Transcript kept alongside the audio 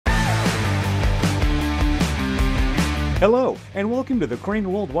Hello, and welcome to the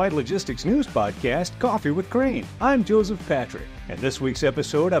Crane Worldwide Logistics News Podcast, Coffee with Crane. I'm Joseph Patrick, and this week's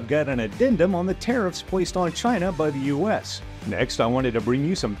episode I've got an addendum on the tariffs placed on China by the U.S. Next, I wanted to bring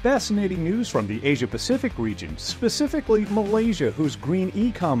you some fascinating news from the Asia-Pacific region, specifically Malaysia, whose green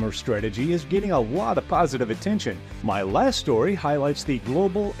e-commerce strategy is getting a lot of positive attention. My last story highlights the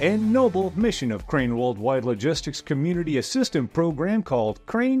global and noble mission of Crane Worldwide Logistics Community Assistant Program called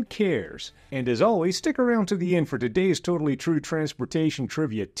Crane Cares. And as always, stick around to the end for today's Totally True Transportation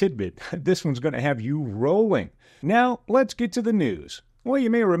Trivia tidbit. This one's going to have you rolling. Now, let's get to the news. Well,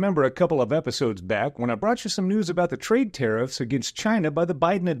 you may remember a couple of episodes back when I brought you some news about the trade tariffs against China by the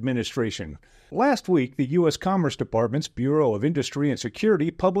Biden administration. Last week, the U.S. Commerce Department's Bureau of Industry and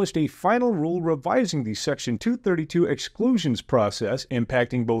Security published a final rule revising the Section 232 exclusions process,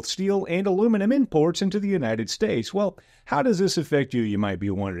 impacting both steel and aluminum imports into the United States. Well, how does this affect you might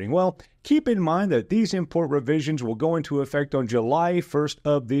be wondering? Well, keep in mind that these import revisions will go into effect on July 1st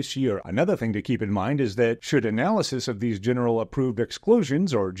of this year. Another thing to keep in mind is that should analysis of these General Approved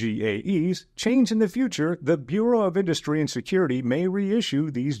Exclusions, or GAEs, change in the future, the Bureau of Industry and Security may reissue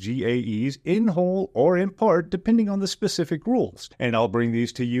these GAEs in whole or in part, depending on the specific rules. And I'll bring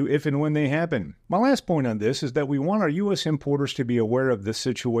these to you if and when they happen. My last point on this is that we want our U.S. importers to be aware of this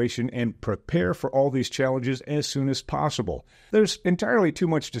situation and prepare for all these challenges as soon as possible. There's entirely too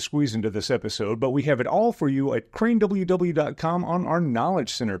much to squeeze into this episode, but we have it all for you at craneww.com on our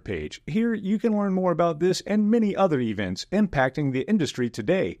Knowledge Center page. Here, you can learn more about this and many other events impacting the industry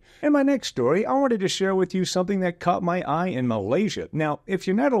today. In my next story, I wanted to share with you something that caught my eye in Malaysia. Now, if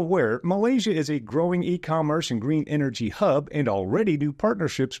you're not aware, Malaysia is a growing e-commerce and green energy hub, and already new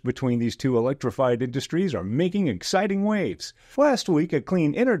partnerships between these two electrified industries are making exciting waves. Last week, a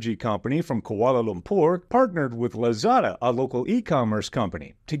clean energy company from Kuala Lumpur partnered with Lazada, a local e-commerce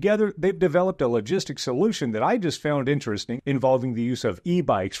company. Together, they've developed a logistics solution that I just found interesting, involving the use of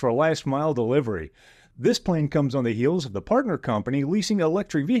e-bikes for last-mile delivery. This plan comes on the heels of the partner company leasing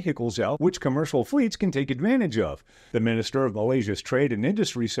electric vehicles out, which commercial fleets can take advantage of. The Minister of Malaysia's Trade and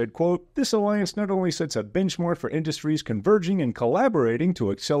Industry said, quote, "This alliance not only sets a benchmark for industries converging and collaborating to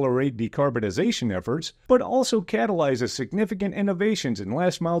accelerate decarbonization efforts, but also catalyzes significant innovations in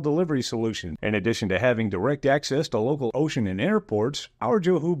last-mile delivery solutions. In addition to having direct access to local ocean and airports, our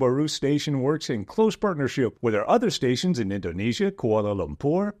Johor Bahru station works in close partnership with our other stations in Indonesia, Kuala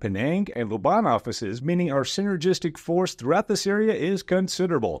Lumpur, Penang, and Luban offices, meaning our synergistic force throughout this area is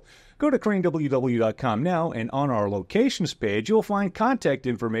considerable." Go to craneww.com now, and on our locations page, you'll find contact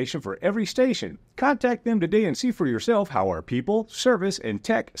information for every station. Contact them today and see for yourself how our people, service, and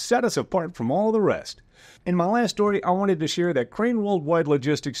tech set us apart from all the rest. In my last story, I wanted to share that Crane Worldwide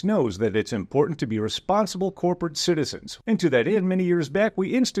Logistics knows that it's important to be responsible corporate citizens. And to that end, many years back, we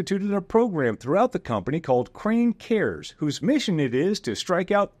instituted a program throughout the company called Crane Cares, whose mission it is to strike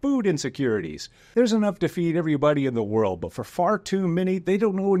out food insecurities. There's enough to feed everybody in the world, but for far too many, they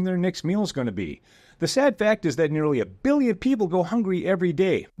don't know when their next meal is going to be. The sad fact is that nearly 1 billion people go hungry every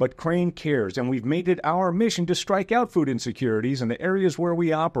day, but Crane cares, and we've made it our mission to strike out food insecurities in the areas where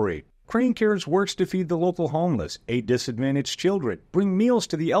we operate. Crane Cares works to feed the local homeless, aid disadvantaged children, bring meals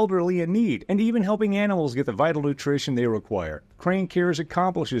to the elderly in need, and even helping animals get the vital nutrition they require. Crane Cares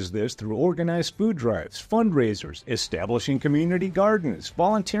accomplishes this through organized food drives, fundraisers, establishing community gardens,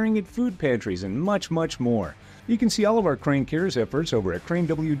 volunteering at food pantries, and much, much more. You can see all of our Crane Cares efforts over at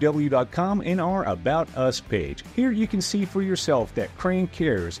craneww.com in our About Us page. Here you can see for yourself that Crane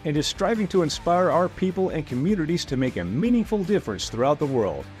cares and is striving to inspire our people and communities to make a meaningful difference throughout the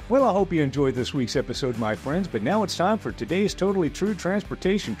world. Well, I hope you enjoyed this week's episode, my friends, but now it's time for today's Totally True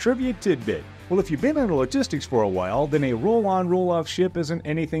Transportation Trivia Tidbit. Well, if you've been in logistics for a while, then a roll-on, roll-off ship isn't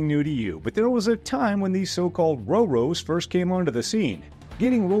anything new to you. But there was a time when these so-called ro-ros first came onto the scene.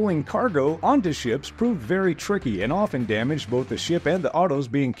 Getting rolling cargo onto ships proved very tricky and often damaged both the ship and the autos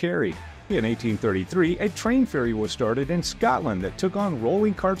being carried. In 1833, a train ferry was started in Scotland that took on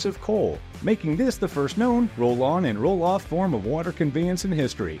rolling carts of coal, making this the first known roll-on and roll-off form of water conveyance in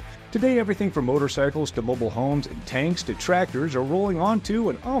history. Today, everything from motorcycles to mobile homes and tanks to tractors are rolling onto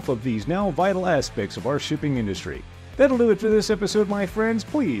and off of these now vital aspects of our shipping industry. That'll do it for this episode, my friends.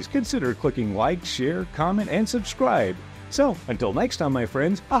 Please consider clicking like, share, comment, and subscribe. So, until next time, my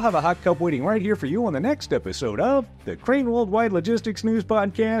friends, I'll have a hot cup waiting right here for you on the next episode of the Crane Worldwide Logistics News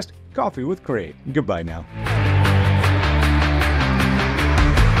Podcast, Coffee with Crane. Goodbye now.